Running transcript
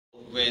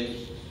when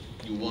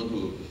you want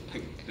to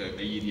take the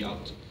AED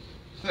out.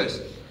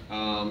 First,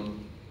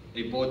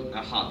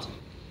 a heart,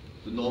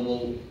 the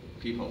normal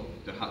people,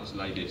 the heart is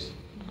like this.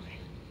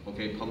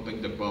 Okay,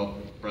 pumping the blood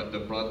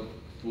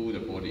through the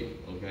body.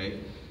 Okay.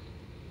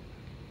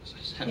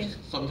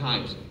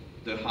 Sometimes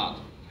the heart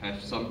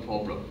has some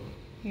problem,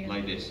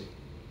 like this.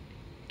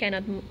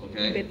 Cannot move.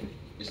 Okay,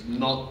 it's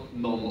not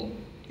normal.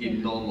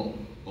 Normal.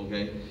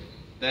 Okay,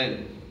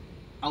 then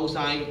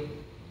outside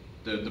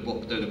the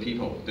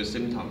people, the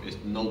symptom is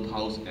no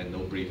pulse and no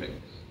breathing.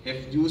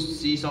 If you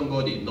see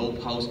somebody no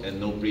pulse and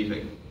no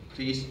breathing,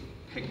 please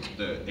pick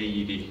the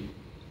AED.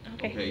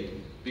 Okay,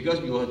 because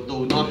you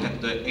do not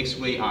have the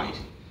X-ray eyes.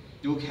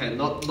 You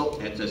cannot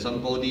look at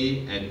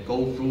somebody and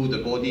go through the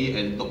body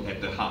and look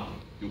at the heart.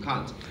 You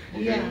can't.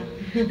 Okay? Yeah.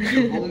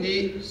 You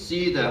only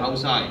see the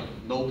outside,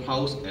 no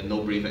pulse and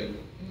no breathing.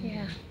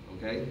 Yeah.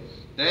 Okay.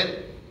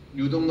 Then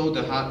you don't know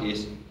the heart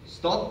is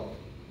stopped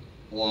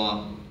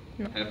or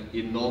have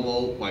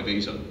abnormal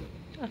vibration.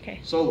 Okay.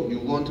 So you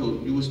want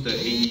to use the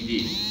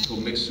AED to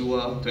make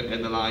sure to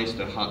analyze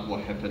the heart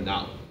what happened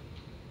now.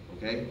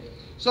 Okay.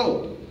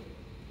 So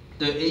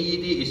the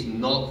AED is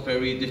not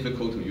very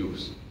difficult to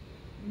use.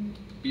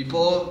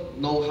 Before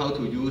know how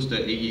to use the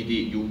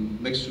AED, you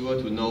make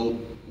sure to know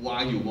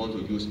why you want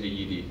to use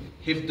AED.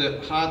 If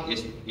the heart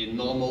is in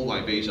normal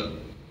vibration,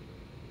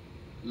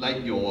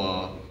 like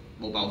your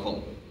mobile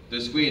phone, the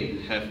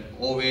screen have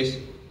always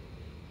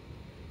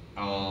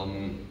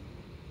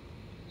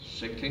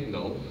shaking,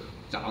 no?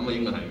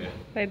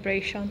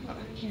 Vibration.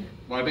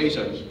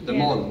 Vibration. The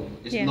mon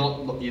is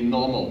not in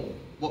normal.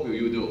 What will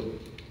you do?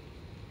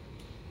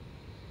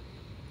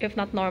 If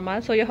not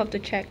normal, so you have to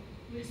check.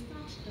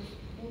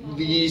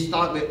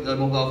 Restart the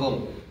mobile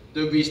phone.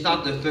 To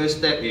restart, the first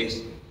step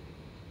is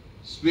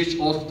switch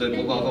off the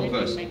mobile phone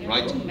first,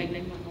 right?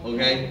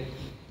 Okay?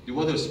 You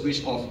want to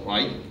switch off,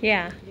 right?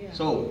 Yeah.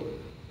 So,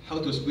 how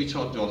to switch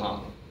off your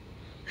heart?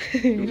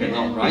 You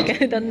cannot,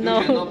 right? I don't know.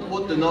 You cannot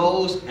put the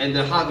nose and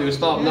the heart will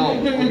stop, no,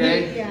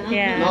 okay?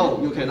 Yeah.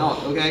 No, you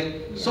cannot,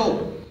 okay?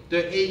 So,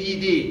 the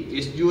AED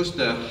is use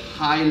the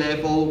high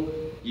level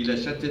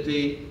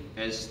electricity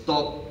and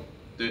stop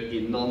the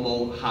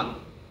abnormal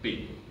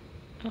heartbeat.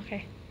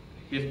 Okay.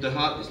 If the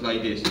heart is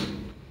like this,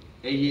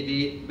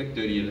 AED make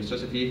the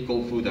electricity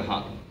go through the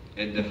heart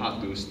and the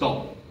heart will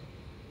stop.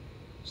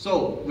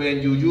 So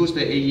when you use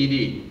the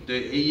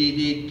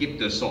AED give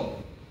the shock,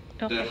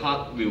 the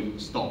heart will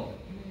stop.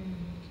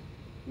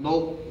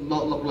 No,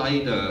 not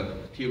like the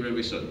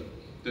television.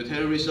 The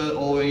television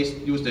always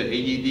use the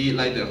AED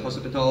like the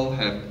hospital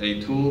have a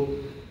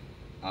two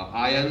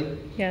iron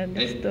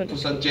and put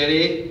some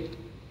jelly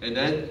and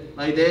then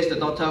like this the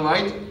doctor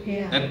right?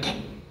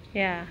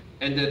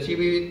 And the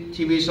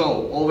TV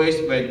show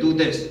always when do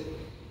this,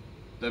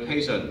 the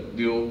patient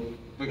will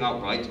wake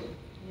up, right?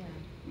 Yeah.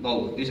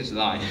 No, this is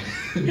lie.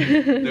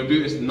 The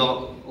view is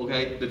not,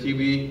 okay? The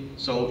TV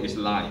show is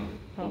lie.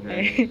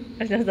 Okay.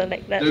 It's just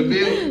like that. The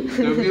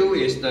view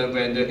is that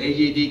when the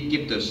AED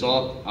give the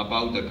shock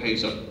about the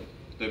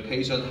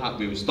patient heart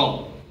will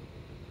stop.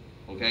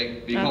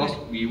 Okay? Because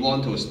we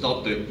want to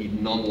stop the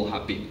abnormal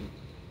heartbeat.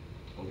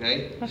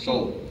 Okay?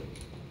 So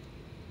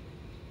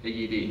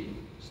AED,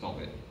 stop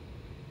it.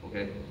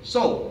 Okay,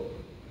 so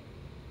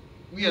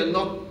we are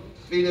not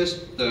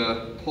finished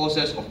the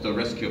process of the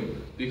rescue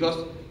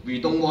because we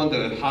don't want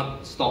the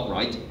heart stop,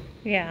 right?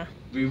 Yeah.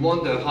 We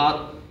want the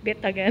heart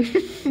beat again.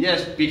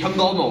 Yes, become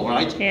normal,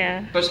 right?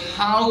 Yeah. But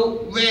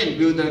when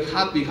will the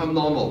heart become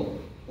normal?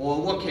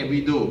 Or what can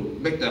we do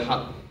make the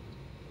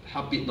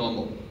heartbeat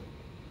normal?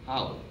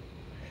 How?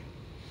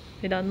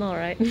 We don't know,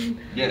 right?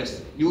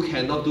 Yes, you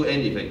cannot do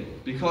anything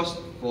because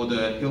for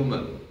the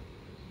human,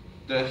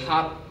 the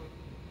heart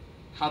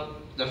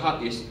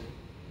is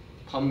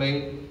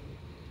pumping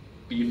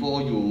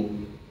before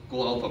you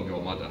go out from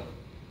your mother.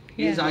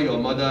 Yeah. Inside your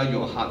mother,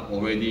 your heart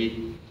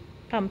already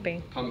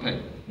pumping.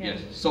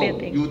 Yes. So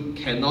you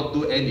cannot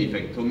do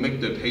anything to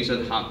make the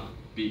patient heart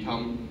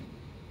become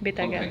beat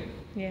pumping. Again.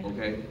 Yeah.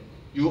 Okay.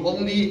 You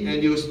only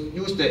use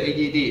the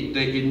AED,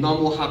 the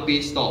normal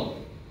heartbeat stop.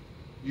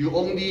 You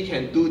only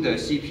can do the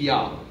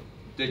CPR,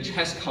 the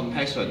chest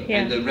compression,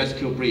 and the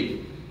rescue breath,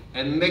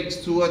 and make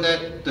sure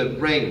that the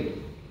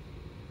brain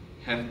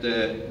have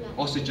the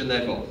oxygen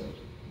level.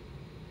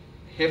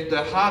 If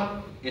the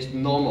heart is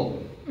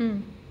normal,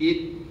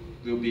 it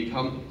will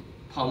become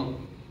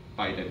pumped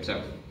by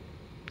themselves.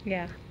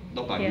 Yeah.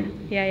 Not by you.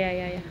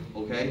 Yeah.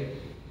 Okay?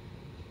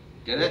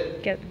 Get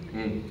it? Get.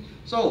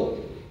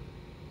 So,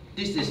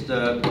 this is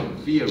the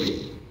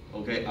theory,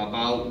 okay,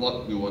 about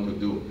what we want to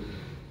do.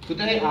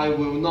 Today I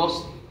will not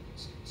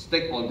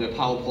stick on the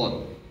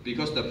PowerPoint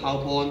because the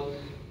PowerPoint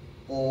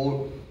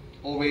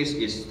always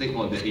is stick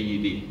on the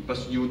AED, but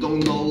you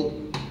don't know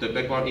the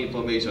background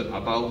information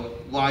about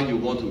why you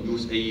want to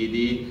use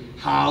AED,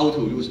 how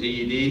to use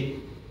AED,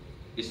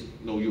 it's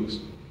no use.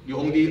 You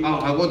only,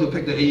 I want to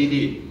pick the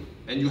AED,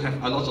 and you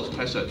have a lot of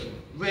questions.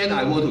 When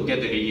I want to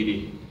get the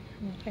AED?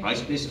 Okay.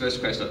 Right, this first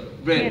question.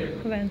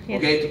 When? Yes.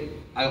 Okay,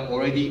 I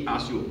already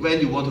asked you when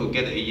you want to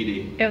get the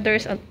AED. If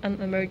there's an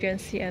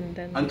emergency and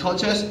then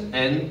Unconscious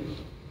and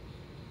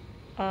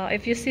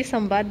if you see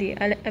somebody,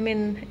 I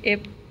mean, if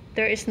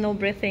there is no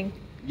breathing.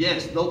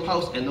 yes, no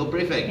pulse and no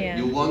breathing. Yeah.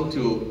 You want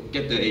to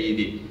get the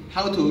AED.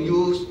 How to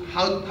use?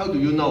 How do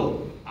you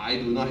know I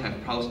do not have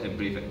pulse and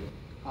breathing?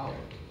 How?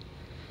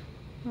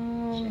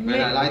 When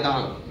I lie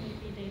down.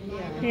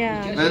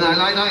 Yeah. When I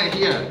lie down and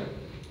here.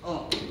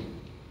 Oh.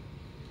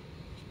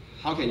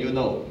 How can you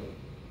know?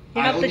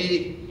 You I have only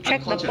to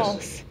check the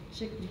unconscious.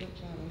 pulse,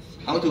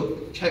 How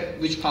to check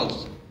which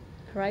pulse?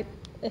 right?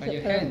 By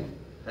your hand.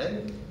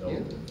 Hand? No. Yeah.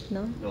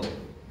 No. No.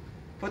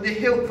 For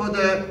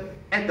the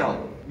adult,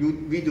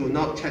 we do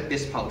not check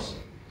this pulse.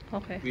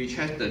 Okay. We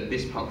check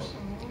this pulse.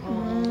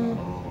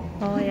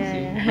 Oh yeah,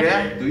 yeah.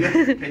 Where do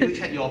you? Can you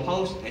check your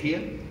pulse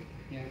here?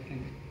 Yeah,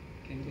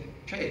 can do it.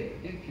 Check it.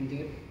 Yeah, can do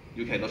it.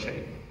 You cannot check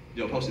it.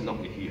 Your pulse is not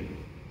in here.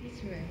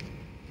 This way.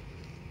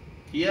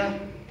 Here,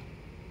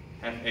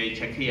 have a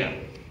check here.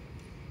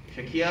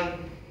 Check here,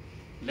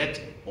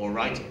 left or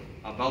right,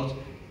 about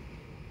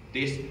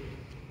this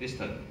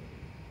distance.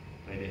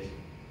 Like this.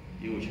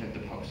 You will check the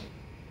pulse.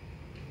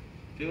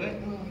 Feel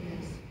it? Oh,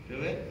 yes.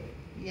 Feel it?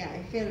 Yeah,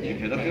 I feel You it.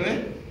 cannot feel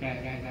it?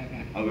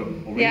 Right. I will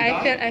already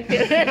Yeah, done? I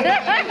feel it.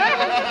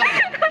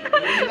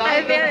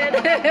 I feel it.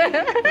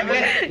 Feel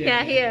it?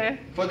 Yeah, here.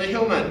 For the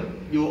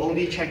human, you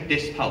only check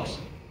this pulse,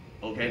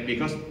 okay?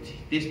 Because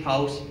this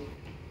pulse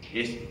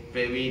is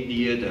very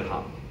near the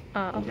heart,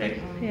 okay?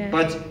 Yeah.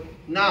 But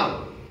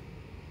now,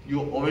 you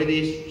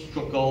already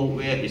struggle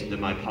where is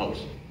my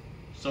pulse.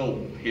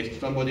 So if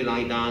somebody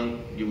lying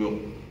down, you will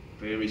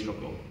very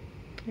struggle.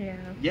 Yeah.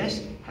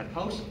 Yes, have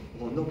pulse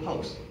or no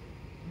pulse?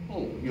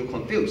 Oh, you're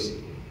confused,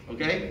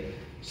 okay?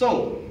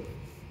 So,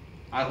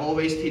 I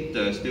always teach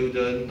the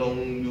student,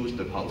 don't use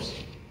the pulse.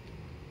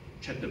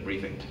 Check the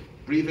breathing.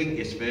 Breathing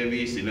is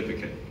very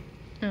significant,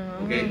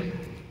 okay?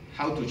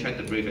 How to check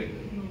the breathing?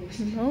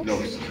 No.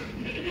 Nose.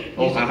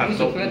 Oh, I have use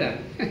so. a feather.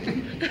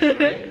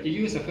 You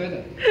use a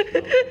feather.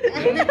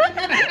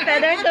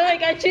 Feather to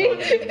make a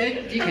cheek. Then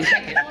you can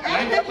check it.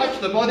 Right?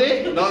 Touch the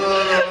body?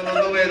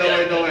 No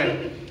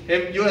way.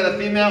 If you are a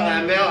female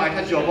and male, I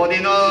touch your body.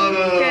 No.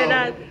 Okay,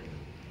 that.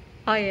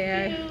 Oh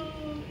yeah.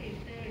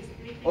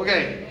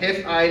 Okay,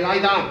 if I lie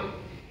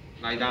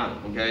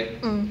down, okay?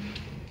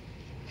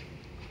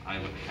 I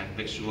will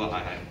make sure I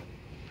have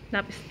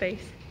Enough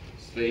space.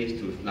 space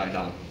to lie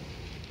down.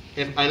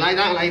 If I lie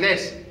down like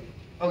this,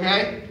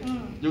 okay?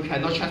 You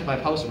cannot check my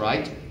pulse,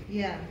 right?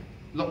 Yeah.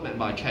 Look at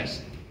my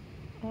chest.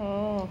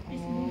 Oh.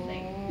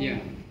 Yeah.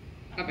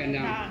 Up and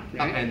down. Up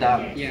Right? and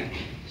down. Yeah.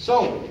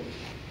 So,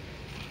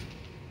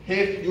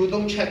 if you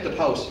don't check the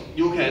pulse,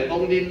 you can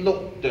only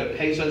look the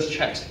patient's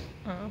chest,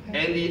 Okay.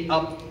 any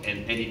up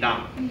and any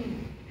down.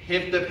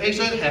 If the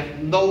patient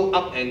have no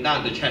up and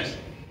down the chest,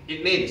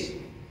 it means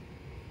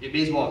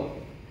what?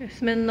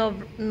 It's mean no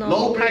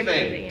No heart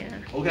breathing.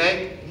 Yeah.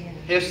 Okay?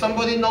 Yeah. If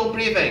somebody no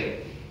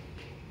breathing,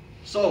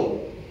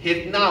 so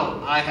if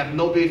now I have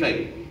no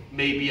breathing,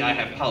 maybe I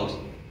have pulse.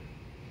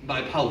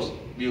 My pulse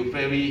will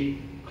very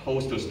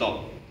close to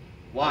stop.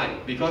 Why?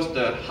 Because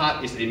the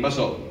heart is a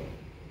muscle.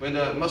 When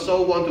the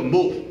muscle want to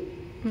move,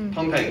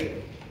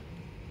 pumping,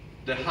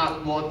 the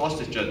heart want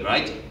oxygen,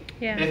 right?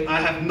 Yeah. If I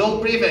have no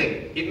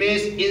breathing, it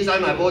means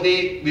inside my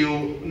body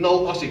will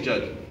no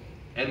oxygen,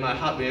 and my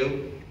heart will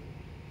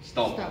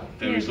stop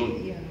very Yeah.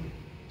 soon. Yeah.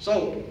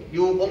 So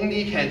you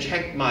only can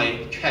check my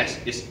chest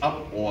is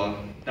up or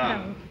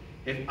down.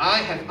 If I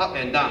have up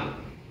and down,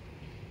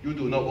 you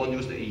do not want to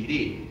use the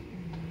AED.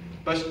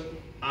 But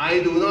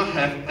I do not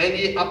have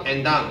any up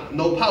and down,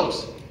 no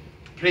pulse.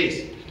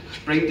 Please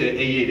bring the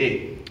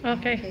AED.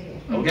 Okay.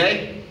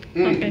 Okay?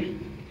 Okay.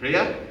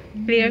 Clear?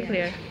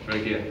 Clear.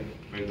 Very clear.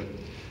 Very good.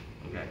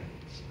 Okay.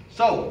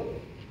 So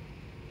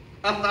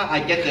after I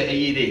get the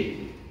AED,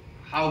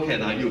 how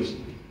can I use?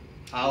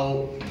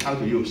 How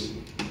to use?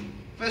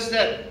 First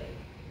step,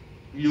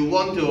 you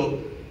want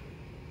to,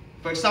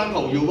 for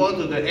example, you want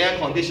to the air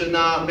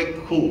conditioner make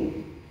cool.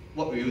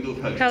 What will you do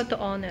first? How to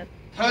on it?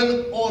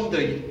 Turn on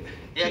the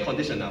air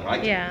conditioner,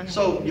 right? Yeah.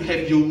 So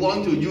you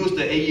want to use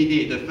the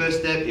AED, the first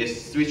step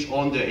is switch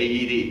on the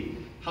AED.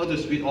 How to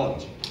switch on?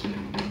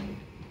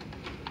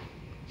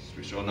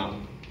 Switch on now.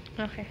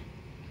 Okay.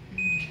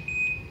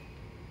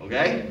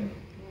 Okay?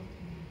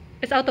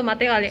 It's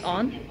automatically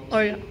on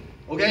or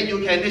Okay, you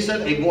can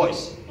listen a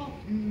voice.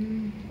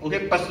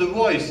 Okay, but the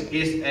voice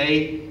is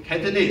a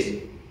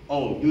Cantonese.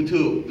 Oh, you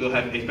too will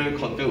have a very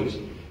confused.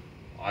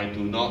 I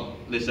do not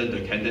listen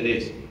to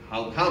Cantonese.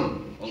 How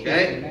come?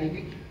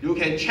 Okay? You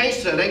can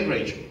change the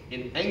language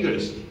in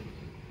English.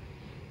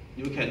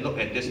 You can look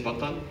at this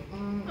button.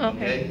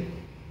 okay.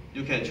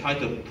 You can try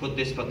to put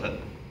this button.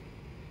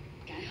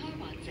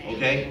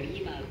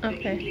 Okay.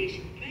 Okay.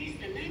 English, press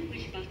the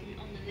language button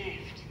on the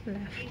left.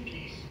 Left.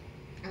 English.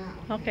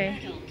 Okay.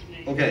 Adult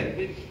mode.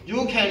 Okay.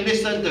 You can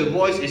listen, the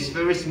voice is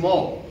very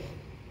small.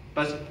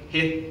 But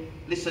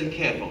listen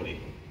carefully.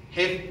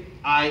 If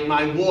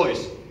my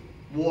voice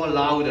more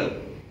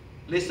louder,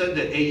 listen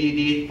the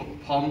AED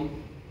pump,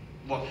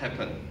 what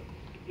happened?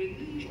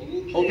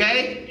 Remove all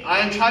Okay, I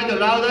am trying to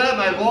louder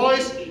my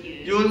voice.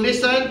 You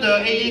listen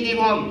the AED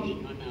pump.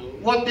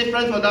 What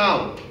difference for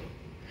now?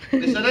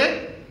 Listen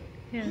it?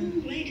 Yeah.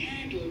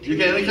 You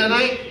can listen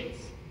it?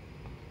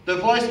 The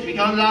voice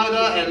become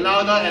louder and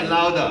louder and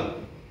louder.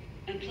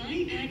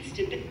 Apply pads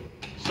to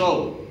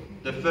So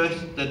the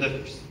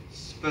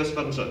first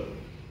function,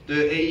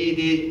 the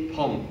AED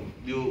pump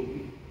will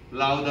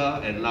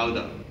louder and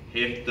louder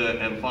if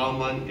the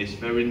environment is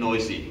very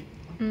noisy.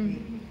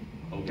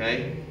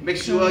 Okay, make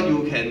sure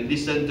you can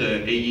listen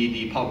the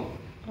AED pump.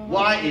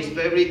 Why it's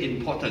very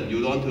important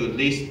you want to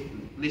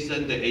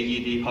listen the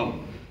AED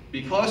pump?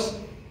 Because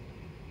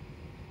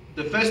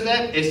the first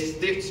step is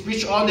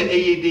switch on the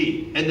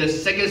AED, and the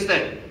second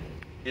step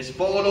is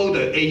follow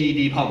the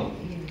AED pump.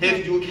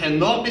 If you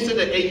cannot listen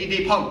the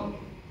AED pump,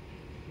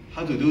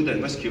 how to do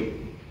the rescue?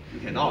 You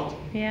cannot.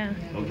 Yeah.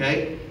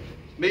 Okay?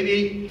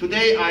 Maybe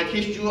today I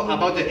teach you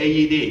about the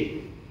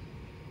AED.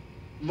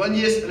 1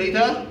 year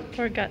later,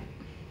 Forgot.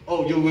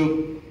 oh, you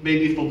will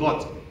maybe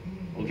forgot.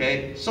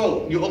 Okay?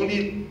 So you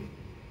only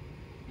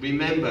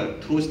remember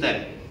 2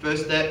 steps.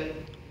 First step,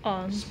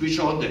 On. switch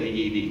on the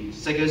AED.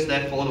 Second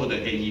step, follow the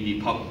AED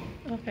pump.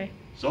 Okay.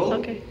 So,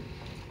 Okay.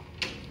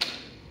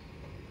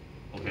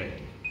 okay.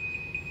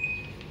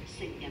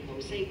 成人模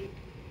式，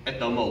 At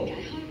the mode. 解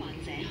開患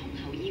者胸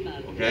口衣物。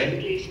 Okay.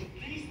 English.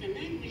 Press the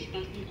language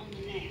button on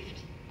the left.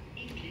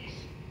 English.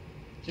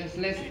 Just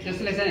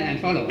listen and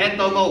follow. At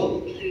the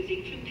mode,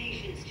 Clothing from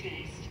patient's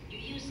chest.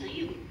 要使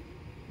用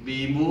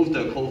remove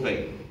the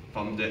clothing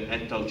from the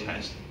adult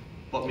chest.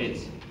 What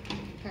means?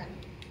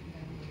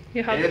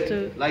 You have If,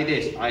 to. like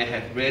this, I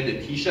have wear the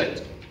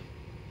t-shirt.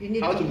 You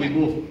need How to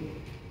remove?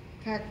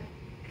 cut.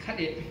 Cut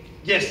it.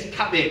 Yes,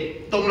 cut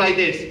it. Don't like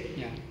this.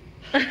 Yeah.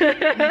 Don't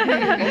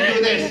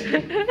do this.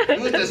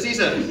 Use the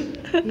scissors.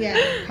 Yeah.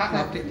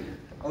 Cut it.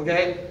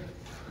 Okay?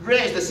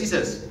 Where is the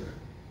scissors?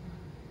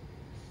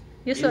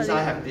 Usually.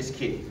 Inside have this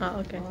kit. Ah,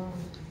 okay.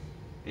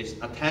 It's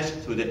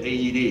attached to the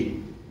AED.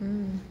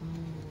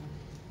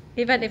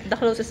 Even if the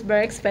clothes is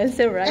very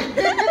expensive, right?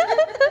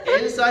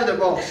 Inside the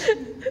box,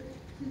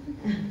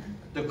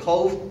 the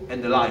code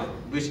and the life,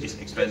 which is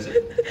expensive.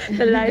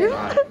 The life.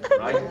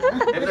 Right?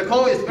 If the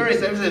code is very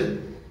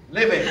expensive,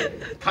 leave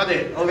it, cut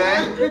it,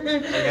 okay?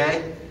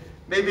 Okay?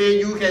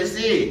 Maybe you can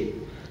see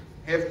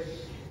if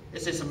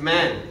this is a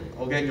man,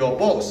 okay? Your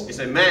box is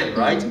a man,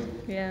 right?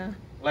 Yeah.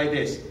 Like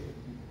this.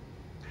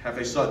 Have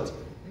a shirt.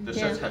 The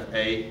shirt Yeah. have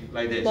a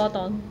like this.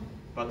 Button.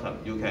 Button.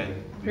 You can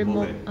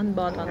Remove it. on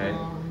button. Okay?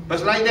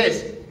 But like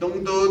this,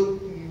 don't do.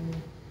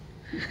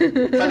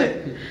 Cut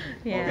it.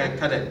 Yeah. Okay,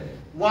 cut it.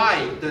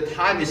 Why? The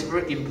time is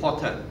very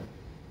important.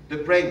 The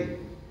brain.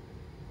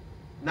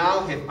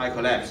 Now if I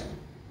collapse,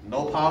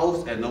 no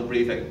pulse and no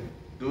breathing.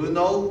 Do you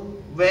know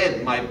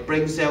when my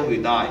brain cell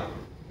will die?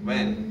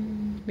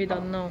 When? We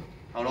don't know.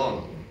 How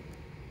long?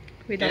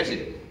 We don't. Guess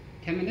it.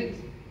 10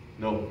 minutes.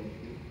 No.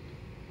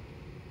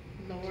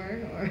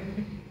 Lower or.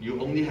 You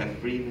only have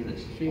 3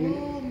 minutes. 3 minutes.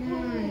 Oh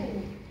my.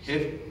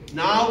 If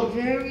now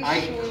Very I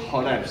short.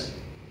 collapse,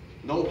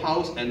 no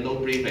pulse and no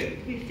breathing.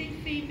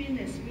 Within 3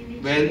 minutes, we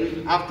need.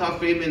 When after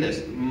 3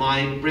 minutes,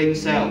 my brain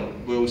cell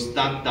will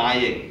start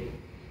dying.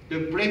 The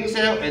brain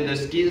cell and the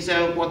skin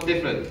cell, what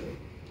different?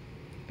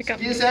 Become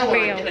Skin cell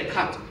when I pale. get a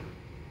cut,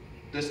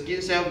 the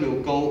skin cell will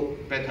go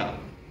better.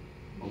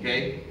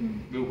 Okay,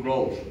 will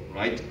grow,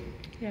 right?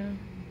 Yeah.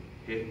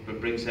 Okay, the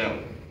brain cell.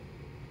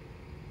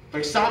 For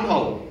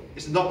example,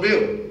 it's not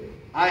real.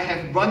 I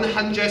have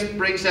 100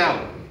 brain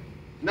cell.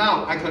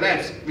 Now I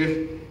collapse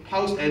with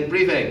pulse and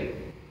breathing,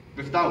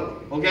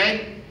 without.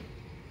 Okay.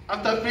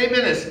 After 3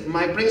 minutes,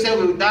 my brain cell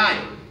will die.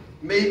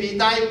 Maybe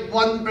die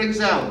 1 brain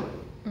cell,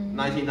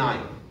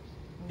 99.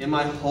 In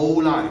my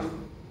whole life,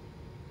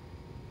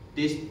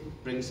 this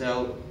brain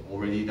cell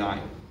already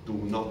died. Do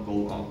not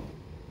go on.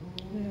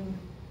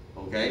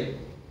 Okay?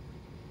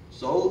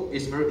 So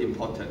it's very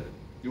important.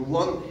 You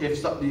want if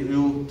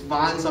you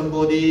find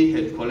somebody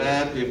has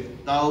collapsed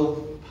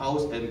without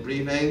pulse and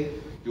breathing,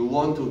 you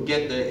want to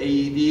get the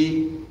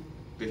AED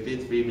within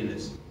 3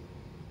 minutes.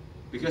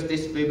 Because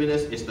this 3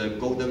 minutes is the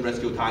golden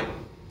rescue time.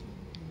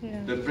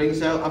 Yeah. The brain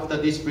cell after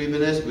these 3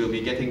 minutes will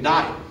be getting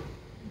died.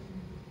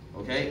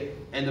 Okay?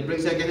 And the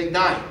brain cell getting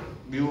died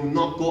will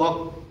not go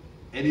up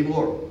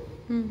anymore.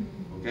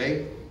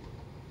 Okay?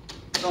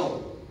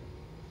 So,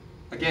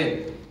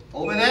 again,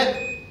 open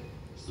it,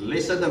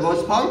 listen the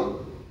voice pump.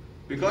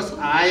 Because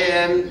I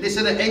am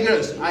listening to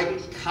English, I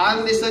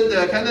can't listen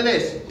to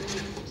Cantonese.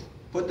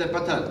 Put the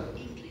button.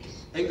 English.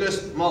 English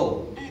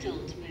mode.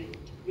 Adult mode.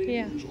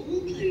 Yeah. Remove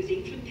all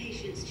clothing from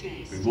patient's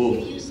chest. Remove.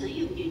 要使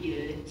用粵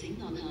語，請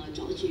按下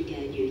左住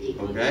嘅語言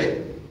按鈕。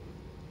 Okay?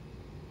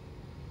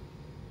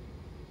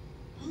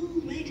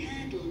 Pull red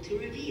handle to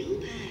reveal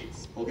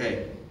pads.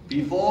 Okay.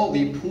 Before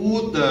we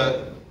pull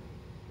the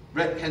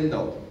red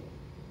handle,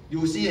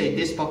 you see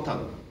this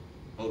button.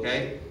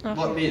 Okay?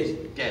 What means?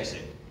 Guess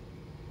it.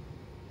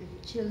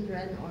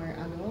 Children or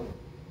adult?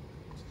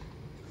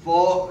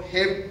 For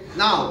him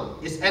now,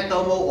 is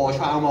adult mode or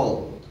child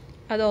mode?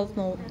 Adult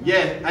mode.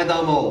 Yes,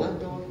 adult mode.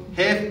 Adult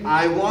If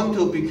I want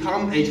to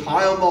become a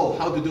child mode,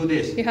 how to do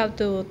this? You have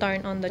to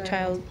turn on the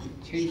child.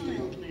 Change the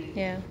Child mode.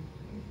 Yeah.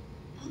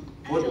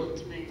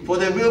 Adult mode. For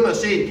the real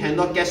machine,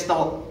 cannot get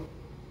stopped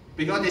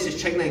because this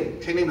is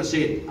training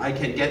machine. I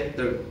can get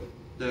the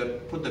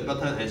put the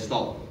button and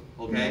stop.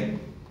 Okay.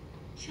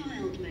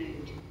 Child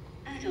mode.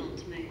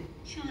 Adult mode.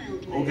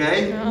 Child mode.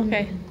 Okay.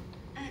 Okay.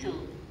 Adult.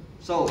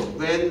 So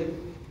when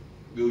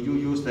will you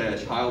use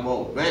the child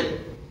mode? When?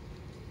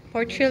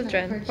 For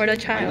children, for the I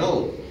child.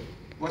 know.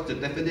 What's the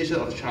definition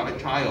of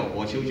child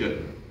or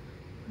children?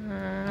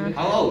 Uh,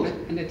 How old?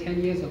 Under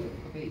 10 years of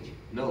age.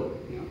 No.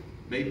 No.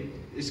 Maybe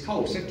it's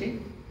close.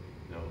 15?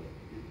 No.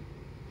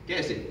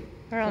 Guess it.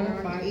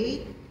 around. Five.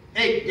 8.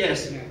 8.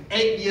 Yes. Yeah.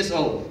 8 years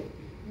old.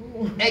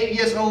 8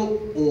 years old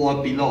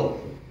or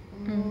below.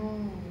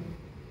 Oh.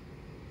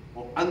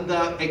 Or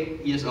under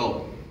 8 years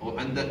old. Or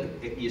under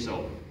 8 years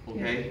old.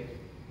 Okay.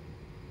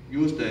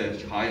 Use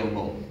the child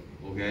mode.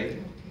 Okay.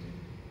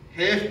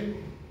 If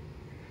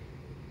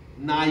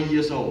 9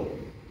 years old,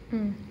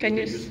 Can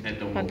you you use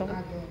adult mode. adult?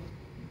 Adult.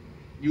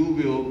 You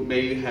will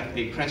may have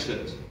a question.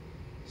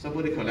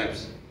 Somebody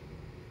collapse.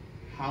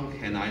 How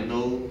can I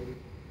know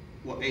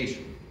what age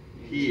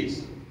he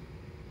is?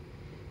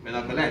 When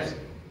I collapse,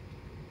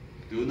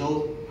 do you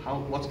know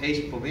what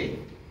age for me?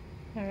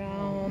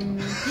 Around.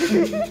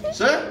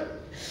 Sir?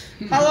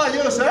 How are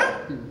you,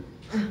 sir?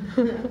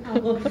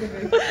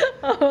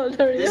 How old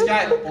are This you?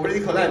 guy already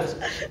collapsed.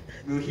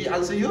 Will he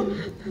answer you?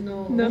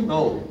 No. No.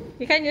 No.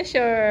 You can use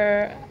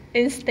your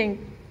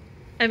instinct.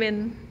 I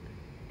mean,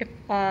 if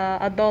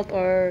adult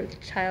or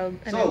child.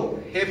 I mean, So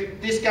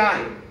if this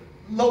guy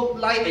look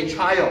like a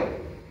child,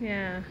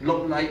 yeah.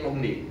 look like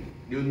only,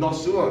 you're not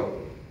sure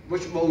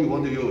which mode you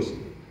want to use,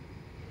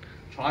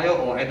 child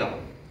or adult.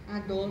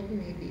 Adult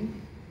maybe.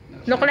 No,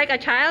 Look child. like a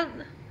child.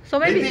 So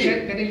maybe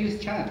Maybe. Better use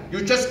child.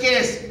 You just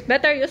guess.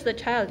 better use the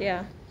child.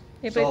 Yeah.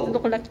 If So- it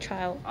look like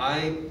child.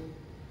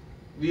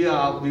 We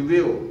are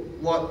review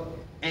what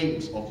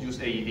aims of use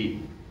AED.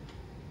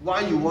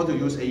 Why you want to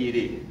use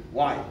AED?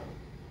 Why?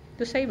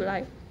 To save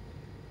life.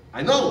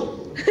 I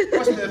know.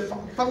 What's the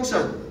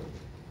function?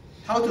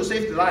 How to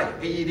save the life?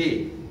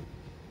 AED.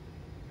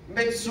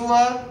 Make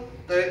sure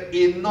the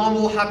in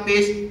normal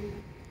heartbeat.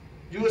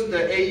 Use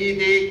the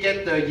AED,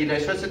 get the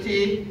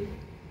electricity,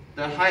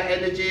 the high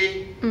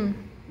energy,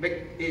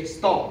 make it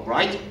stop,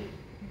 right?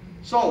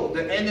 So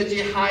the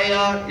energy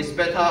higher is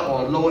better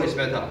or lower is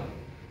better.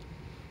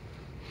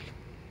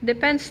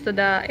 Depends to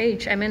the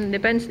age. I mean,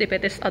 depends if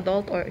it is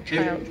adult or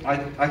child. If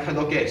I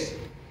cannot guess.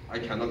 I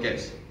cannot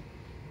guess.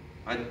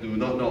 I do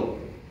not know.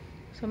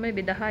 So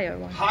maybe the higher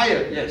one.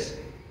 Higher, yes.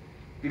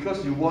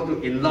 Because you want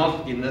to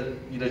enough in the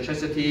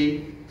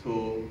electricity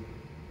to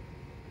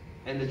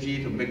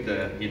energy to make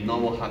the in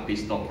normal heartbeat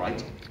stop,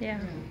 right? Yeah.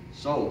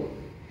 So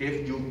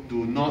if you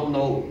do not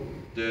know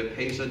the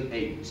patient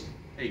age,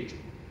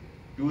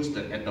 use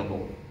the adult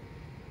mode.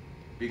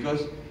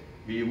 Because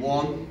we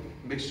want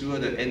make sure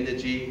the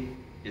energy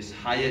is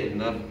higher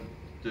enough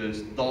to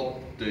stop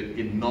the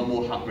in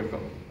normal heart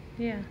rhythm.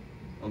 Yeah.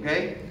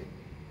 Okay?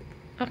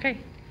 Okay.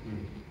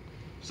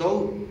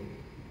 So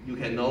you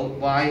can know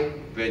why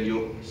when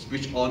you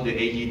switch on the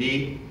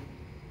AED,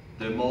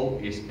 the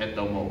mode is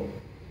adult mode.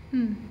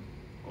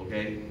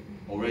 Okay?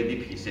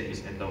 Already preset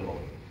is adult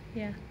mode.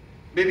 Yeah.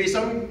 Maybe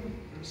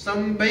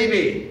some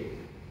baby.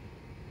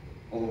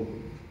 Oh.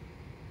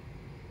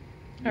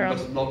 You Around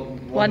must not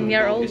want 1 to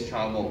year know old. is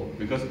child mode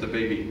because of the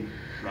baby,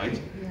 right?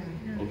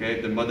 Yeah.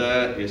 Okay, the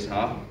mother is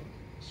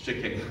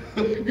shaking.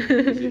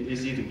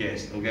 easy to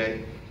guess,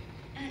 okay?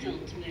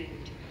 Adult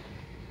mode.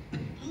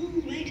 Pull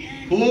right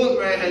hand. Pull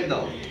right hand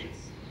down.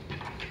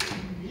 Pads.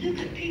 Look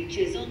at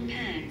pictures on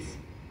pads.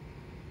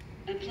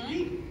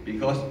 Apply.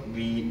 Because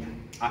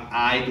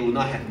I do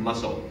not have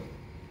muscle,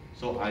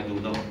 so I do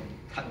not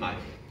cut my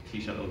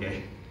t-shirt,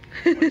 okay?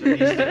 Just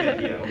stick it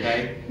here,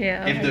 okay?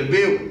 Yeah, If okay. the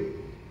wheel,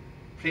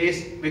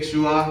 please make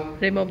sure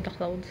Remove the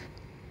clothes.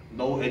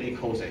 no any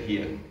clothes at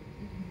here,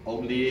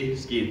 only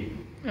skin.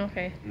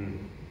 Okay.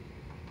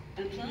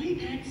 Apply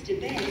pads to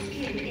bare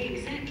skin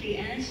exactly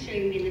as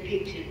shown in the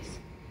pictures.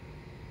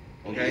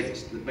 Okay,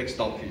 big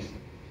stop please.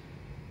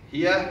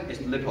 Here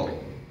is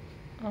nipple.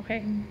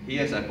 Okay.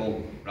 Here is a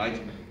bone, right?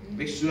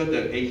 Make sure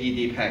the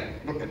AED pack.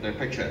 Look at the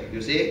picture.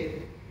 You see?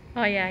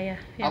 Oh yeah.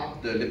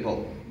 Up the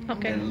nipple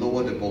Okay. and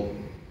lower the bone.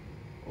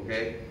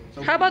 Okay.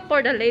 So How about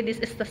for the ladies?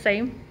 Is the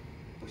same?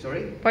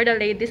 sorry? For the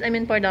ladies, I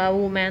mean for the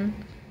woman.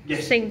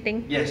 Yes. Same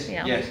thing. Yes.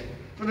 Yeah. Yes.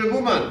 For the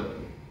woman,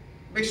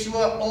 make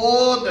sure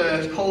all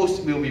the clothes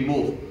will be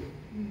moved.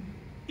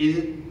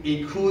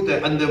 Include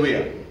the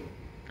underwear.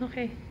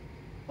 Okay.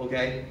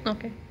 Okay.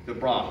 Okay. The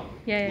bra.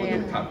 Yeah, want yeah,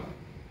 to yeah. cut.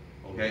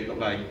 Okay. Look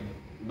like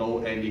no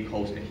any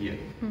clothes at here.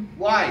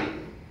 Why?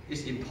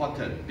 It's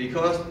important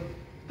because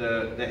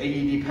the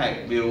AED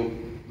pack will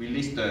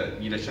release the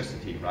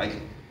electricity, right?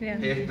 Yeah.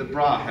 If the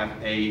bra have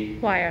a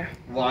Wire.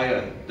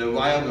 wire, the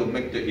wire will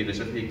make the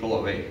electricity go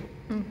away.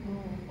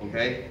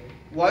 Okay?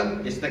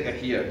 One is like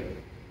here,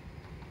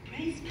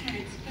 Press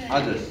pads first.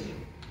 others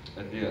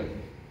at here.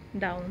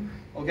 Down.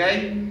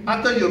 Okay?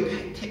 After you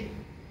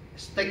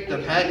stick the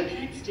Apply pad,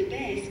 pads to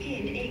bare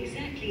skin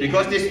exactly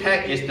because as this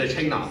pad is the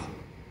trainer.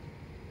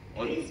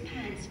 Press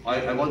pads.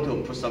 I want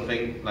to put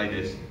something like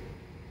this.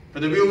 For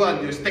the real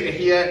one, you stick it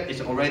here,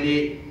 it's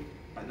already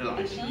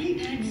analyzed. Apply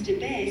pads to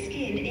bare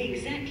skin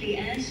exactly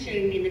as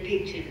shown in the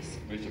pictures.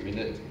 Wait a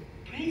minute.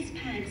 Press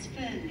pads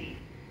firmly.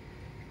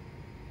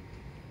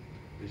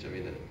 Wait a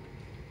minute.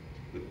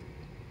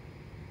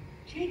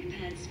 Check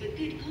pads for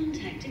good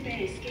contact to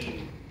bare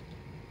skin.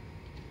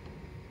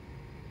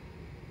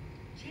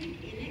 Check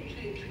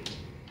electrode.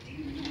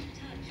 Do not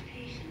touch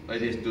patient. Like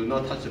this, do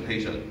not touch the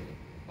patient.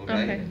 Okay?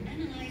 Okay.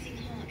 Analyzing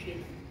heart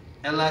rhythm.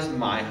 Analyze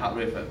my heart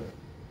rhythm.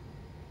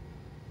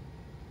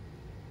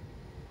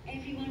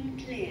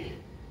 Everyone clear.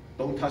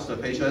 Don't touch the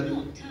Do patient.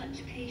 not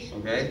touch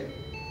patient. Okay?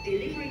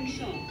 Delivering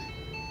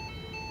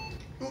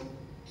shock.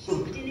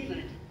 Shock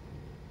delivered.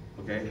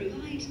 Okay?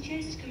 Provide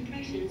chest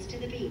compressions to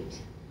the beat.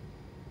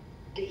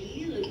 The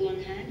heel of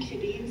one hand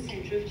should be in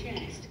center of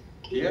chest.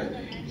 The Here?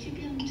 other hand should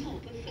be on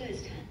top of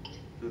first hand.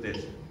 Do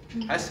this.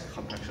 Chest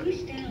compression.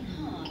 Push down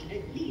hard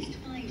at least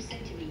 5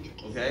 centimeters.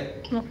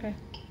 Okay? Okay.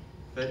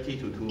 30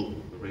 to 2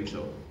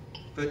 ratio.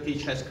 30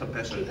 chest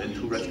compression and 2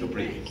 Provide rescue two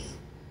breath. breaths.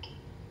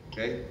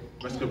 Okay?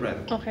 Rescue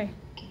breath. Okay.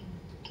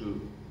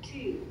 2.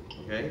 2.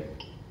 Okay?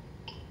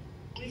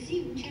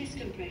 Resume chest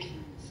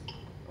compressions.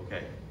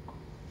 Okay.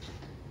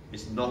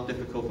 It's not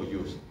difficult for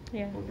use.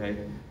 Yeah. Okay?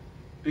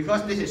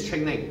 Because this is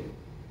training.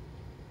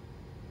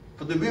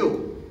 For the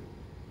wheel,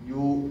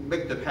 you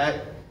make the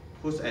pad,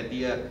 push at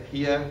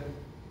here,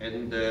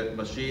 and the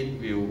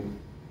machine will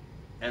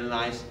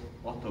analyze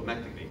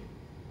automatically.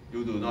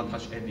 You do not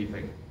touch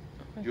anything.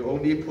 Okay. You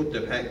only put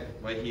the pad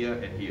right here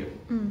and here.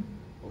 Mm.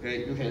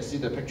 Okay, you can see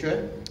the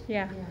picture.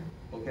 Yeah.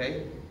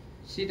 Okay,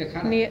 See the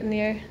color?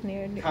 Near.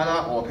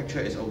 color or picture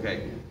is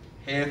okay.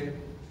 Here,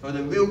 for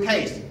the wheel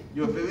case,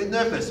 you're very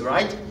nervous,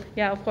 right?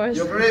 Yeah, of course.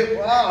 You're very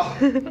wow.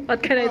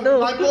 What can I do?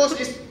 My boss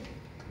is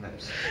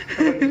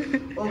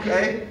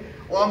okay.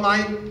 Well, my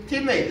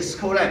teammate is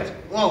correct.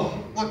 Wow,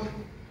 what?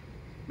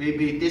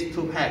 Maybe this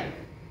two pack,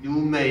 you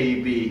may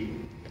be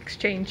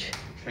Exchange.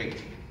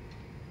 changed.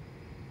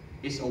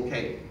 It's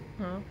okay.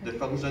 Oh, The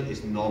function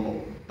is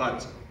normal,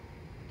 but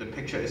the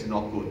picture is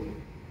not good.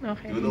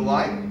 okay. Do you know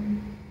why?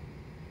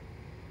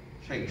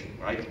 Change,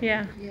 right?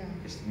 Yeah. Yeah.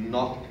 It's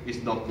not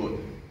good.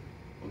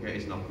 Okay,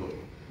 it's not good.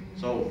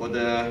 So for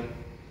the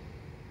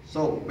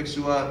make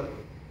sure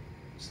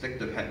stick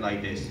the pad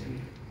like this.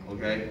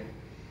 Okay?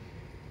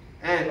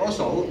 And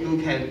also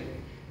you can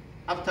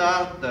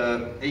after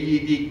the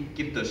AED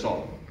give the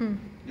shot, Mm.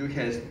 you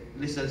can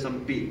listen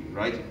some beat,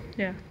 right?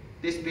 Yeah.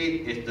 This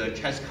beat is the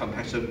chest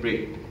compression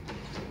beat.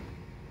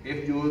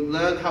 If you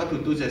learn how to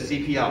do the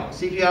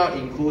CPR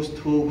includes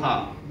two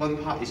parts. One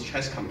part is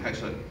chest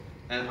compression,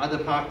 and other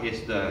part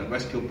is the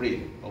rescue breath.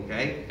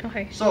 Okay?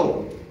 Okay.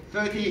 So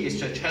 30 is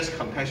the chest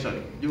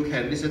compression. You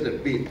can listen the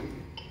beat.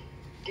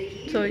 The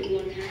heel So- of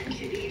one hand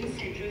should be in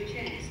center of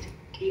chest.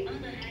 The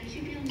other hand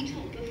should be on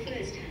top of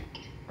first hand.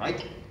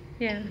 Right?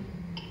 Yeah.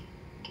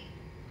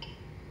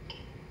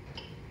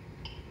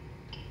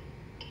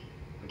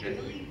 Okay.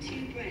 Provide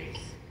 2 breaths.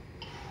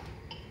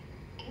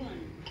 1.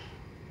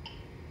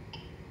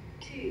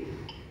 2.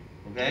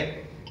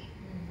 Okay?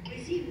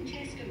 Resume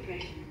chest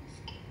compressions.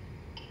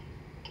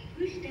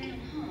 Push down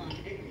hard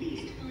at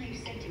least 5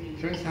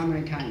 centimeters. First, how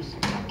many times?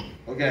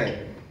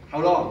 Okay. How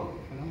long?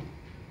 Hello?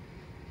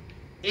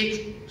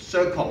 Each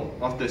circle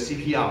of the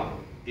CPR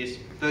is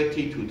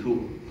 30 to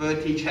 2.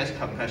 30 chest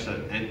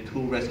compression and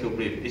 2 rescue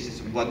breath. This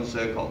is one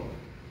circle.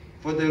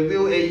 For the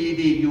real AED,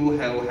 you will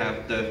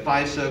have the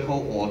 5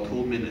 circle or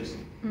 2 minutes.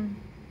 Mm.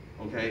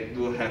 Okay, you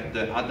will have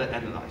the other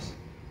analyze.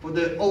 For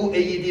the old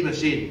AED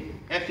machine,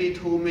 every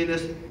 2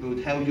 minutes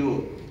will tell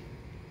you,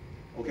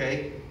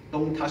 okay,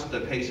 don't touch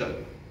the patient.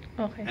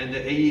 Okay. And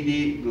the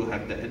AED will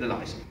have the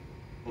analyze.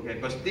 Okay,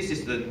 but this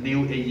is the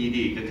new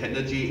AED. The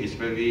technology is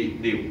very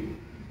new.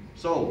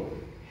 So,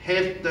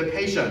 have the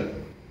patient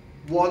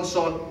one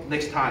shot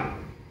next time.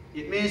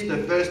 It means the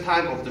first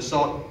time of the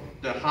shot,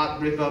 the heart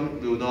rhythm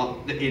will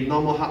not, the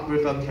normal heart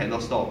rhythm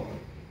cannot stop.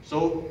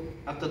 So,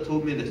 after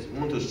 2 minutes, you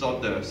want to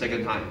shot the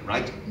second time,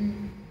 right?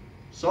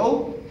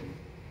 So,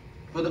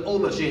 for the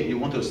old machine, you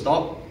want to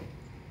stop,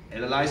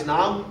 analyze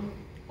now,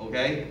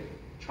 okay,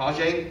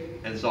 charging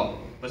and shot.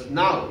 But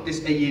now, this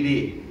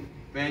AED,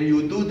 when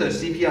you do the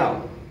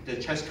CPR, the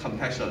chest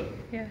compression,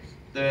 Yes.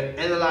 the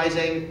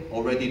analyzing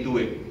already do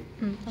it.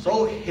 Mm.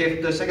 So,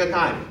 if the second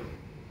time,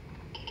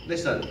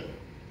 listen,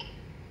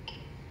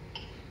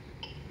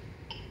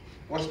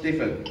 what's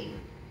different?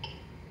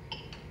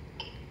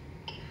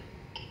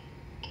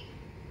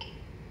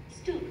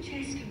 Stop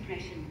chest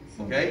compressions.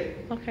 Okay?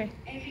 Okay.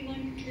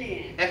 Everyone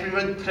clear.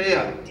 Everyone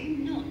clear. Do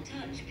not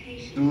touch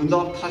patient. Do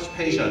not touch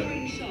patient.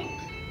 Delivering shock.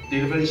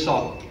 Delivering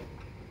shock.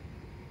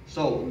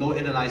 So, no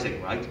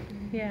analyzing, right?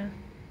 Yeah.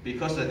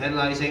 Because the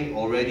analyzing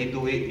already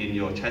do it in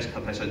your chest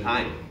compression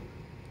time.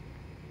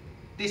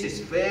 This is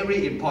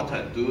very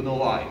important. Do you know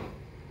why?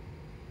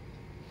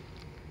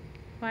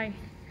 Why?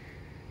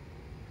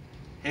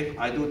 If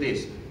I do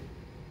this,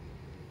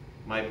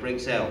 my brain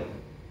cell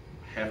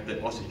have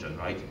the oxygen,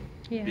 right?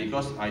 Yeah.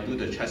 Because I do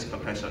the chest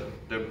compression,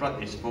 the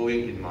blood is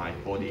flowing in my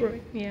body.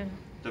 Yeah.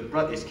 The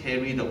blood is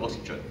carrying the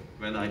oxygen.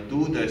 When I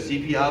do the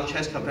CPR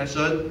chest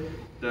compression,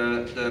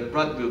 the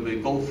blood will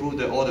go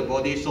through all the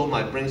body, so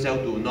my brain cell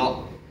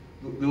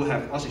will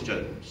have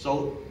oxygen,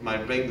 so my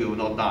brain will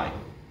not die.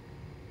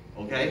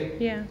 Okay?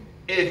 Yeah.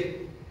 If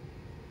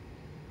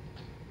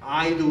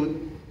I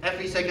do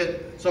every second,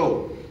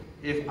 so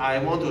if I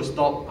want to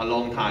stop a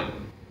long time,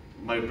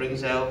 my brain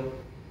cell,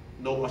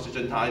 no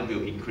oxygen time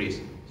will increase,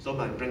 so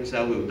my brain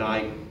cell will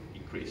die,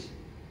 increase.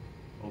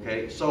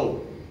 Okay,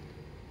 so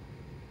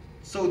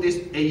this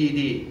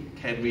AED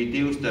can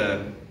reduce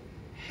the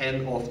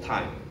hand-off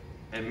time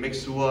and make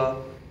sure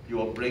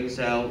your brain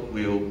cell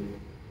will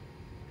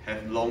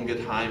have longer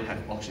time, have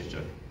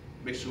oxygen.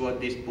 Make sure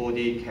this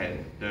body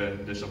can,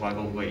 the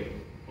survival rate,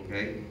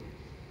 okay?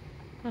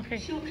 Okay.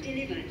 Shock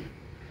delivered.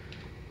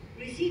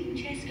 Resume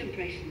chest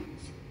compressions.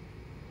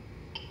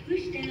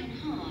 Push down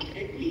hard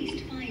at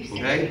least 5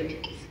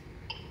 centimeters.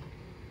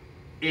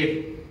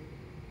 If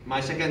my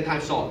second time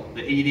shot,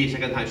 the AED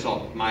second time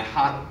shot, my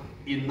heart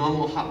in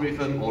normal heart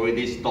rhythm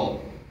already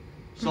stopped.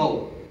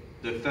 So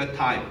the third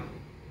time,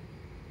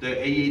 the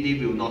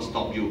AED will not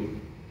stop you.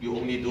 You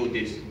only do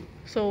this.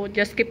 So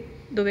just keep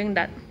doing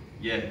that.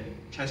 Yeah,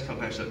 chest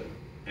compression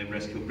and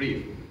rescue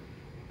breathe.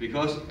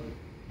 Because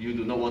you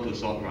do not want to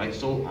shot, right?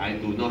 So I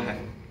do not have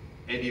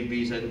any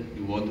reason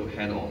you want to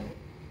hand off.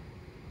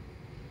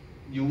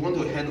 You want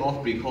to hand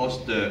off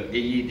because the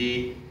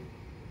AED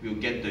will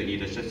get the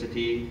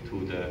electricity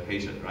to the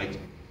patient, right?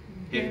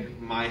 If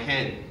my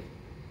hand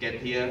get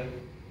here,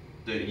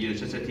 the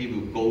electricity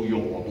will go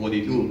your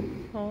body too.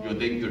 Oh. You're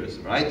dangerous,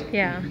 right?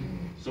 Yeah.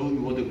 So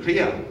you want to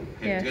clear and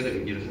Yes. get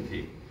the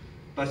electricity.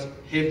 But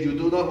if you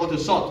do not want to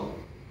shot,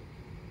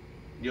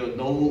 you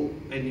know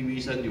any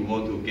reason you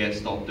want to get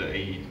stop the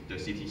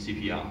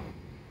CPR.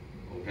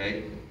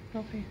 Okay?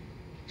 Okay.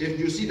 If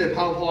you see the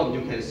PowerPoint,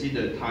 you can see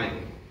the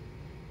time.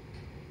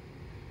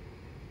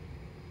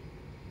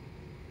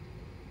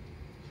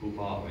 Too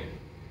far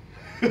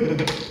away.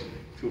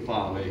 Too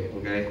far away,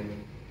 okay?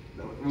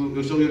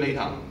 We'll show you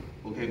later.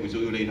 Okay, we'll show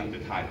you later the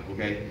time,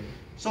 okay?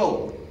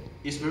 So,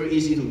 it's very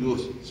easy to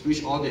use.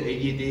 Switch on the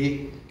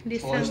AED,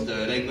 choose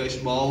the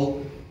language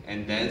mode,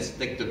 and then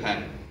stick the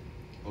pen.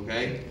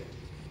 Okay?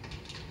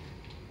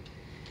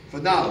 For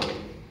now,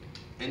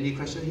 any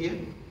question here?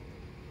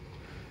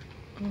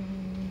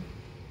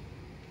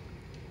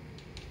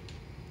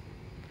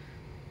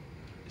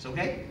 It's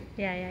okay?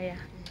 Yeah.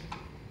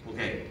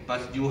 Okay,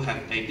 but you have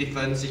a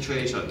different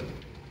situation.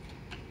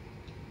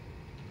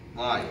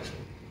 Why?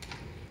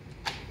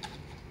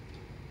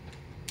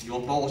 Your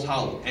boat's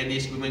house, any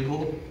swimming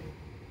pool?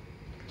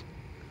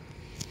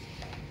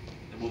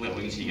 有冇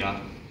游泳池㗎？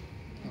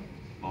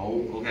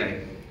冇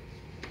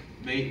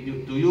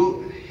 ，OK。Do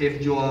you,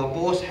 if your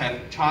boss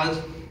have chance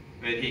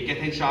when he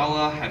getting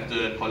shower have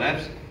the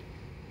collapse?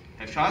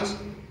 Have chance?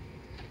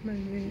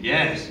 Maybe.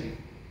 Yes.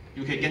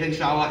 You can get in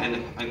shower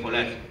and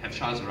collapse, have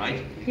chance, right?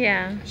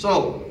 Yeah.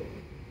 So,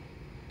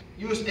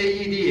 use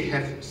AED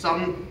have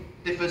some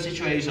different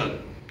situation.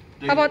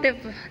 How about if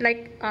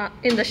like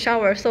in the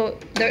shower, so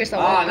there is a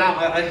Ah, water.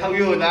 now I tell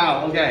you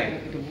now, okay.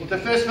 The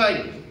first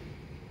thing,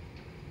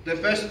 the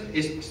first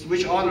is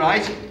switch on,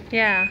 right?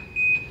 Yeah.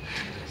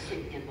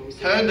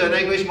 Turn the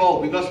language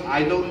mode because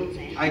I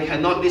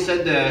cannot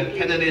listen the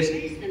Cantonese.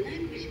 Press the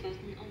language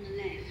button on the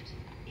left.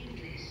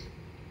 English.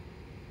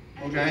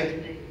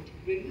 Okay.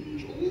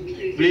 Remove all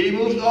clothing.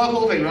 Remove all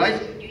clothing,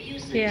 right? You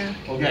use the Yeah.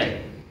 Okay.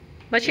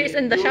 But she is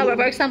in the shower.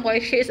 For example,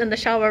 if she is in the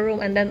shower room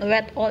and then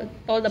wet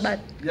all the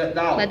bed. Yeah,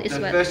 now, But it's the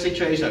wet. first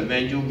situation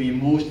when you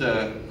remove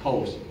the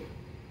clothes,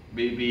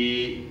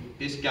 maybe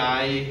this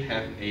guy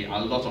have a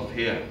lot of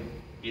hair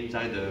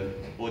inside the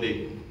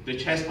body. The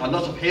chest a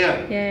lot of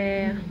hair.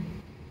 Yeah.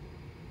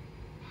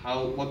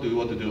 What do you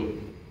want to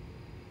do?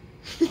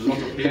 A lot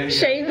of hair.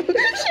 Shame.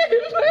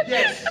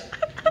 Yes.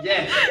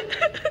 Yes.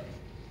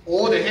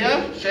 All the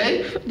hair,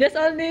 shave. Just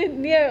only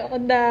near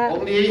on the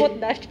Only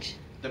foot dash.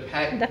 The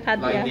pad, The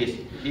pad, like yeah. this.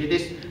 Here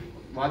this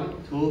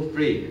 1, 2,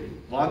 3.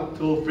 1,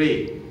 2,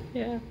 3.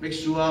 Yeah. Make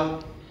sure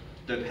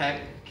the pad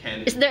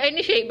can. Is there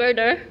any shaper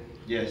there?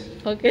 Yes.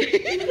 Okay.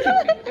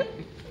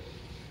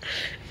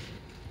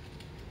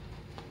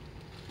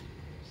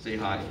 Say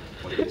hi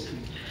for this.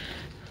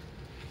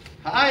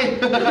 Hi.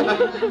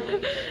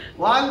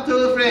 1,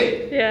 2,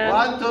 3. Yeah.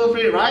 1, 2,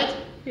 3. Right.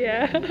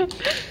 Yeah.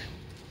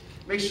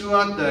 Make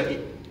sure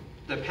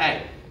the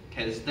pad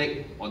can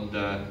stick on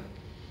the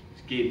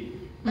skin.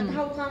 But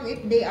how come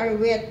if they are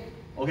wet?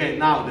 Okay,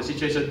 now the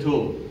situation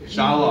 2.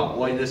 Shower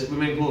or in the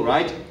swimming pool,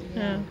 right?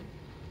 Yeah.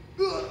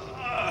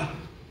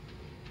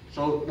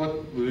 So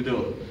what will you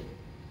do?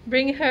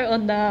 Bring her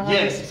on the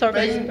Yes,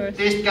 surface bring first.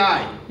 this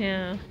guy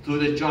Yeah. to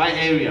the dry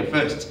area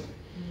first.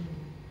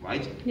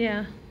 Right?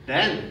 Yeah.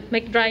 Then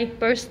Make dry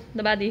first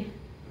the body.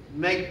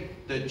 make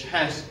the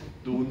chest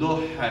do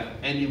not have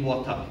any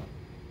water.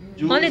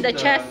 Use Only the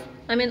chest.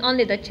 I mean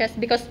only the chest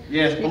because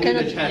Yes, you only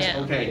cannot, the chest.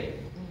 yeah. Okay.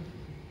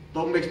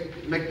 Don't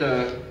make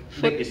the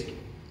neck is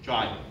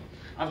dry.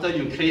 After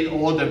you clean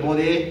all the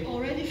body,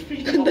 Already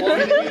free.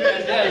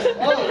 yes.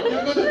 Oh,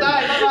 you're going to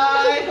die. Bye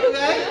bye.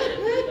 Okay.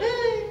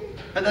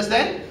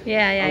 Understand?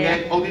 Yeah, yeah,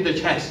 Okay. yeah. Only the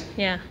chest.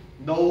 Yeah.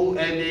 No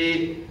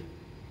any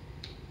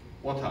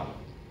water.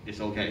 It's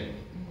okay.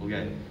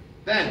 Okay.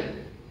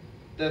 Then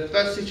the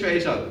third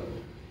situation.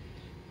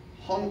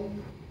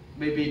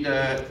 Maybe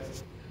the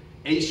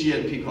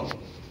Asian people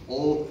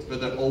or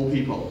the old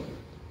people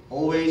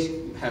always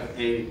have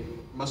a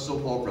muscle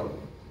problem.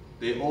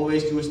 They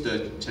always use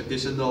the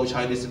traditional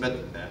Chinese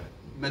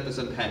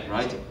medicine pack,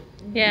 right?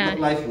 Yeah. Look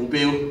like Fu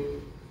Biao.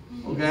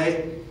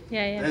 Okay?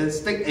 Yeah, yeah. And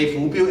stick a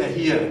Fu Biao at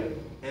here,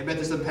 a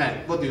medicine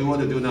pack. What do you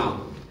want to do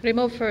now?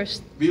 Remove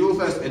first. Remove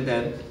first and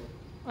then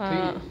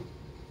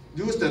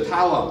use the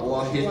towel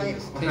or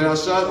her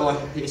shirt or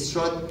his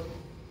shirt,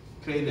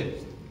 clean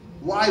it.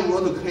 Why we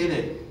want to clean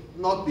it?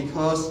 Not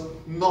because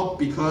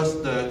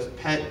the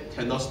pad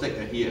cannot stick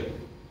here.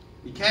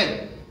 It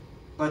can,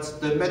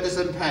 but the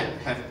medicine pad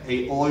have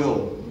a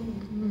oil.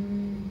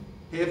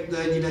 If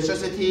the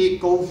electricity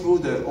go through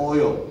the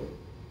oil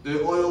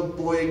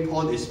boiling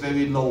point is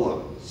very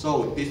lower.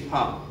 So this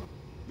part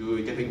you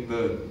will getting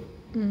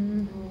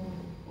burned.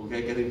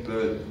 Okay, getting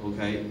burned.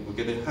 Okay, we're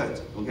getting hurt.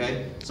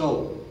 Okay,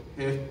 so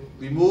if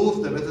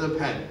remove the medicine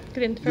pad,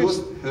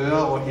 use her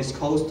or his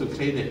clothes to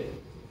clean it.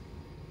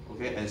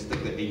 Okay, and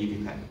stick the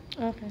AED pad.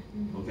 Okay.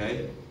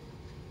 Okay.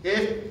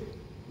 If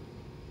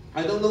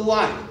I don't know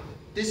why,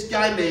 this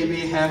guy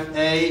maybe have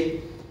a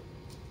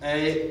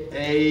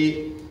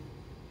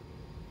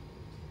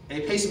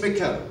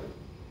pacemaker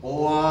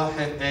or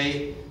have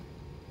a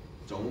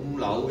腫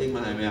瘤，英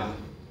文係咩啊？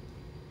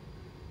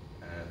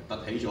突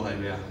起咗係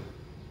咩啊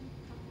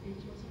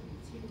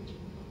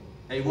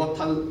？A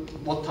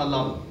water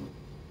lump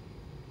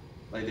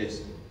like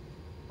this.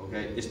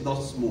 Okay, it's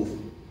not smooth.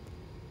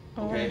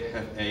 Okay,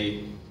 have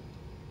a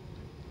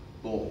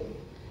ball,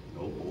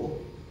 no ball.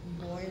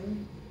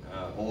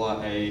 Or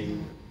a.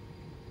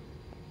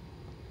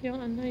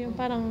 Yung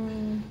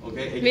parang.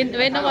 Okay.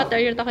 We know what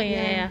you're talking.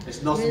 Yeah.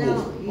 It's not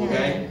smooth.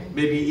 Okay.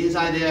 Maybe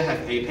inside there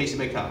have a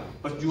pacemaker,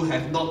 but you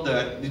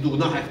do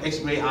not have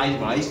X-ray eyes,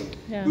 right?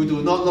 Yeah. You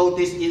do not know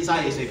this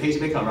inside is a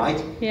pacemaker,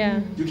 right?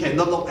 Yeah. You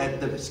cannot look at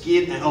the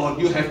skin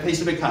and you have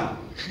pacemaker.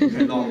 You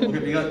cannot. Okay,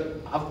 because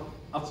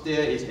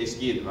upstairs is a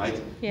skin, right?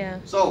 Yeah.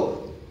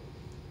 So.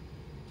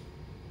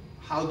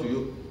 How do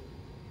you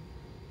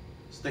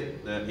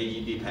stick the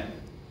AED pad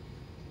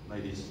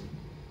like this?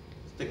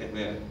 Stick at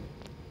where?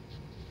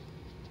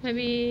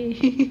 Maybe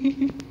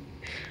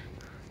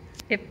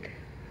it.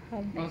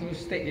 Also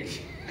stick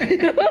it.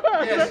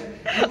 Yes,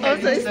 you can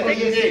Also use the stick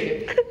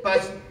AED,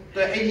 but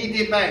the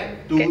AED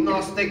pad do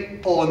not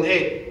stick on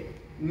it.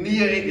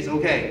 Near it is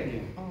okay.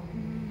 Yeah.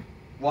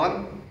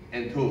 1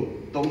 and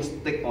 2, don't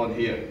stick on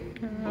here.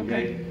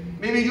 Okay.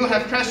 Maybe you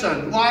have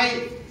question why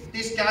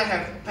this guy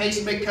have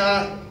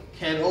pacemaker.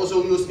 Can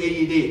also use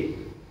AED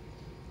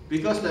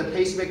because the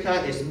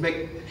pacemaker is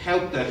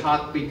help the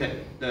heart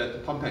beating,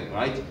 the pumping,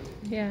 right?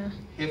 Yeah.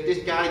 If this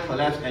guy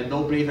collapse and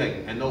no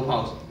breathing and no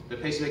pulse, the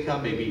pacemaker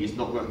maybe is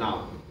not work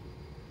now.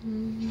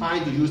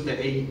 Try to use the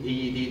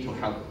AED to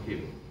help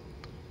him.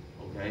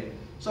 Okay,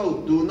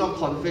 so do not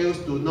confuse,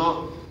 do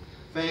not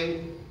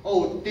think,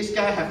 oh, this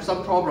guy have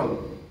some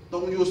problem,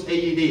 don't use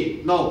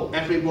AED. No,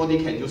 everybody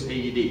can use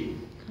AED,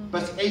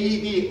 but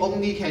AED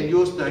only can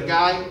use the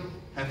guy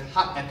have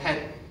heart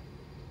attack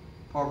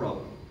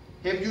problem.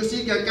 If you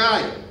see the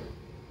guy,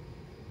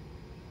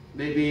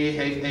 maybe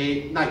have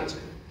a night.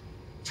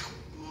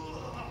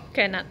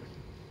 Cannot.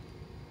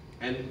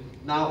 And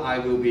now I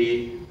will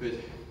be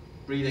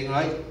breathing,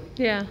 right?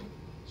 Yeah.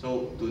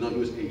 So do not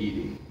use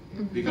AED.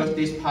 Because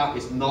this part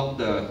is not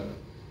the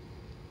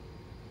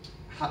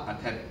heart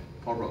attack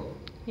problem.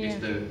 Yeah.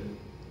 It's the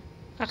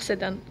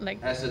Accident,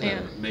 like.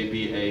 accident, Yeah.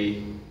 maybe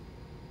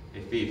a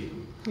thief.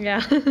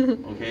 Yeah.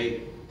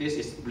 Okay, this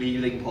is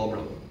breathing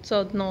problem.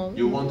 So no.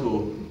 You want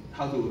to,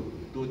 how to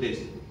do this?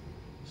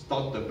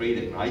 Stop the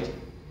breathing, right?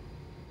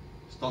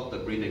 Stop the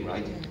breathing,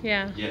 right?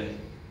 Yeah. Yeah.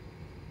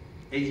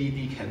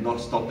 AED cannot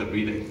stop the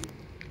breathing.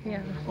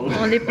 Yeah.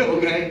 Okay.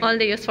 Okay.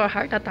 Only used for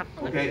heart attack.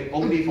 Okay,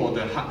 only for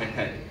the heart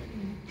attack.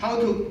 How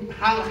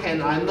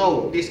can I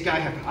know this guy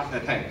have heart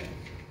attack?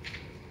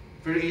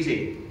 Very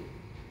easy.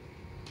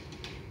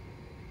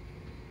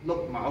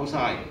 Look my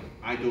outside.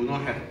 I do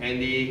not have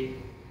any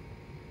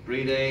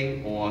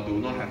breathing or do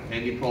not have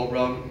any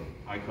problem.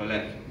 I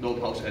collapse, no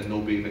pulse and no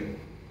breathing.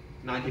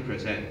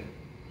 90%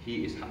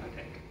 he is heart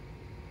attack.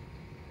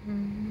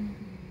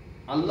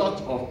 A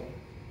lot of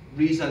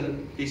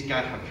reason this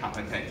guy have heart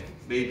attack.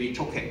 Maybe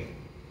choking.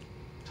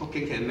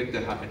 Choking can make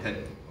the heart attack.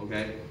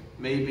 Okay.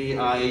 Maybe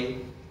I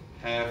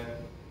have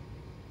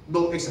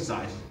no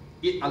exercise.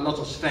 Eat a lot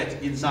of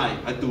fat inside.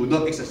 I do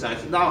not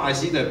exercise. Now I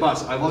see the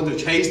bus. I want to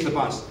chase the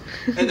bus,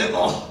 and then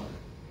heart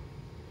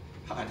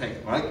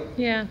attack. Right?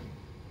 Yeah.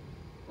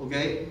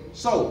 Okay.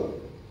 So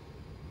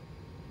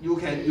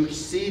you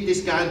see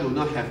this guy do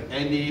not have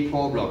any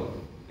problem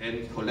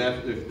and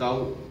collapse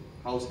without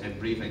pulse and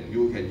breathing.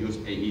 You can use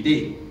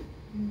AED.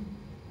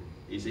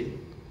 Easy.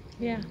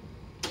 Yeah.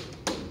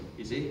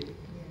 Easy.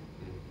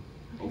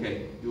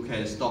 Okay, you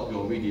can stop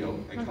your video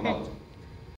and come Okay. out.